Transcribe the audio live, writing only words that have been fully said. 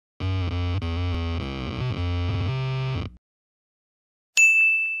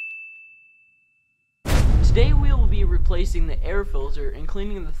Today we will be replacing the air filter and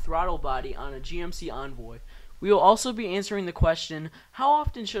cleaning the throttle body on a GMC Envoy. We will also be answering the question, how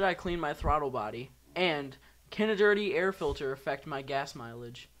often should I clean my throttle body? And, can a dirty air filter affect my gas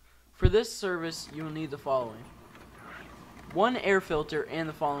mileage? For this service, you will need the following. One air filter and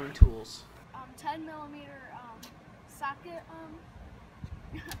the following tools. 10 millimeter socket, oh,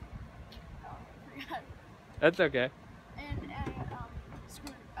 I forgot. That's okay. And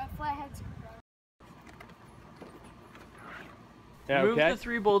a flathead screwdriver. Yeah, Remove okay. the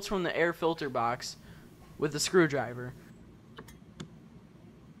 3 bolts from the air filter box with a screwdriver.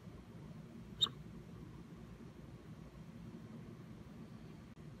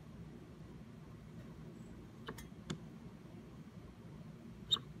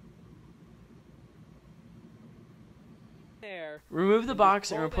 Remove the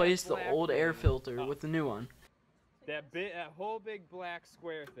box and replace the old air filter with the new one. That whole big black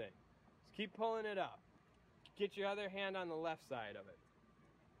square thing. Just keep pulling it up. Get your other hand on the left side of it.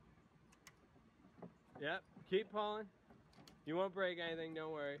 Yep, keep pulling. You won't break anything,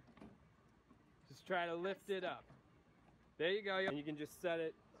 don't worry. Just try to lift it up. There you go. And you can just set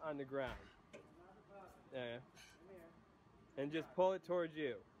it on the ground. Yeah. And just pull it towards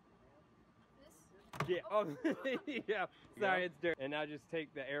you. Yeah. Oh, yeah. Sorry, it's dirty. And now just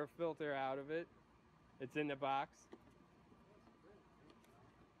take the air filter out of it. It's in the box.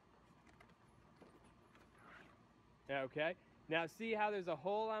 Okay. Now see how there's a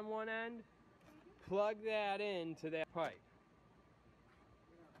hole on one end? Plug that into that pipe.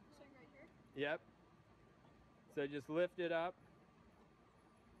 So right here? Yep. So just lift it up.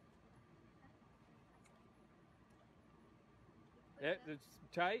 Yep, it's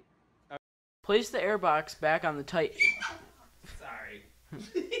tight. Place the air box back on the tight. Sorry.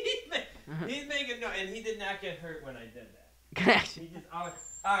 He's making no, and he did not get hurt when I did that. He just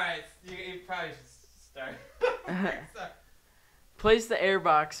alright, you probably should start. Sorry. Place the air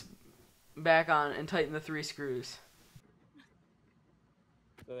box back on and tighten the 3 screws.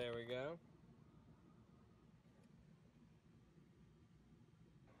 So there we go.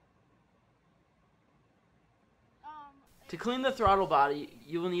 To clean the throttle body,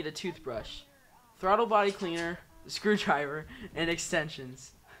 you will need a toothbrush, throttle body cleaner, a screwdriver, and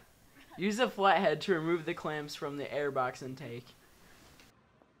extensions. Use a flathead to remove the clamps from the air box intake.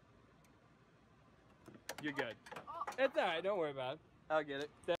 You're good. It's alright, don't worry about it. I'll get it.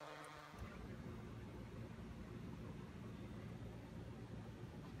 Now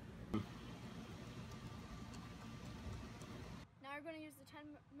we're going to use the 10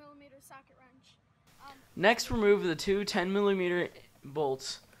 millimeter socket wrench. Next, remove the 2 10mm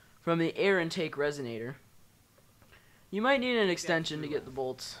bolts from the air intake resonator. You might need an extension to get the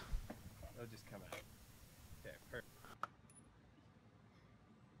bolts. They'll just come out. Okay, perfect.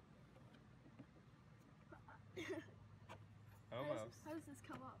 Almost. How does this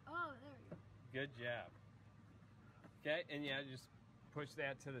come up? Oh, there we go. Good job. Okay, and yeah, just push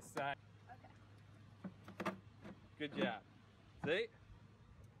that to the side. Okay. Good job. See?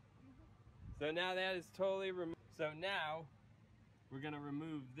 So now that is totally removed. So now we're going to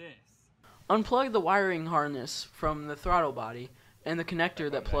remove this. Unplug the wiring harness from the throttle body and the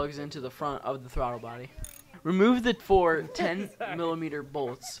connector that plugs into the front of the throttle body. Remove the 4 10mm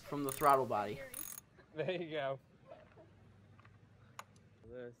bolts from the throttle body. There you go.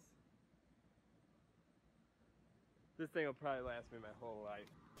 This thing will probably last me my whole life.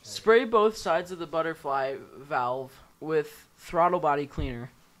 Spray both sides of the butterfly valve with throttle body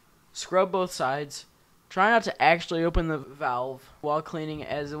cleaner. Scrub both sides. Try not to actually open the valve while cleaning,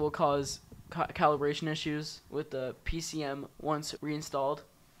 as it will cause calibration issues with the PCM once reinstalled.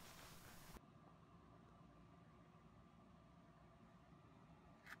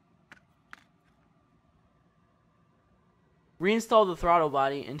 Reinstall the throttle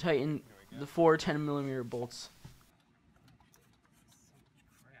body and tighten the 4 10mm bolts.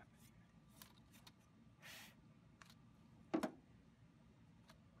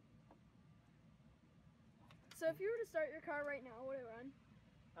 So if you were to start your car right now, would it run?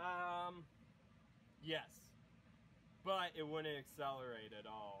 Yes. But it wouldn't accelerate at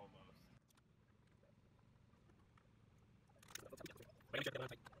all, almost.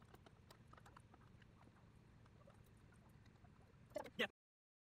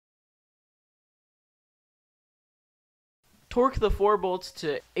 Torque the 4 bolts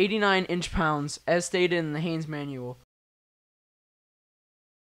to 89 inch-pounds as stated in the Haynes manual.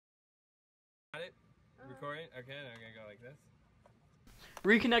 Got it? Recording? Okay, now I'm going to go like this.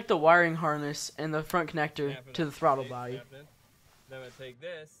 Reconnect the wiring harness and the front connector to the throttle body. Then I'm going to take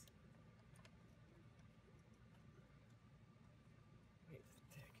this.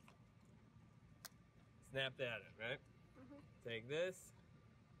 Snap that in, right? Take this.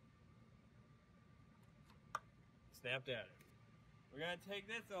 Snap that in. We're going to take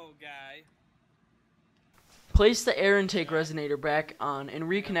this old guy. Place the air intake resonator back on and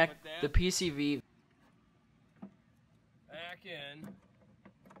reconnect the PCV. Back in.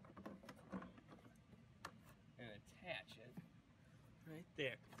 And attach it. Right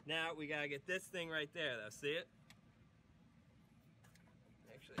there. Now we got to get this thing right there though. See it?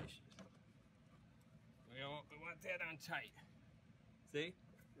 Actually, we want that on tight. See?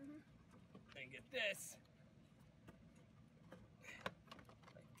 And get this.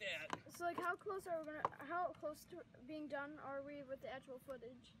 Like that. So like how close to being done are we with the actual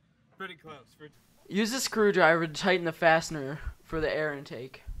footage? Pretty close. Use a screwdriver to tighten the fastener for the air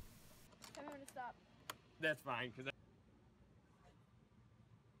intake. Tell me when to stop. That's fine.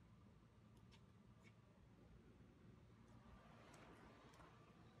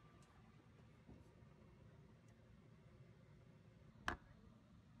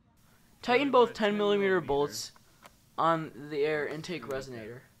 Tighten both 10mm bolts on the air intake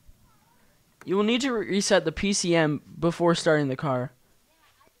resonator. You will need to reset the PCM before starting the car.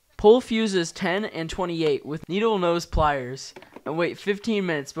 Pull fuses 10 and 28 with needle nose pliers and wait 15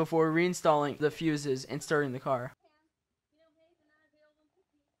 minutes before reinstalling the fuses and starting the car.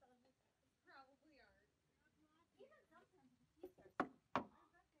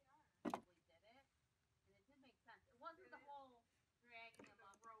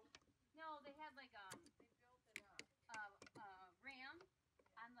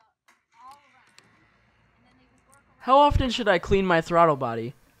 How often should I clean my throttle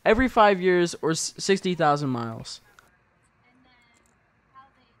body? Every 5 years or 60,000 miles.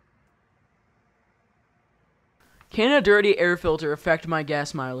 Can a dirty air filter affect my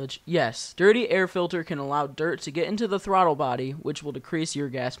gas mileage? Yes, dirty air filter can allow dirt to get into the throttle body, which will decrease your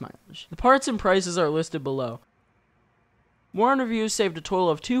gas mileage. The parts and prices are listed below. Warren Reviews saved a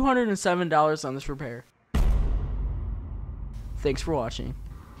total of $207 on this repair. Thanks for watching.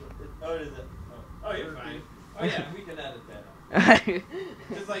 Oh, is it? Oh, you're fine. Oh yeah, we can edit that out.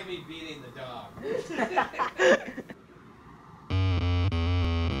 Just like me beating the dog.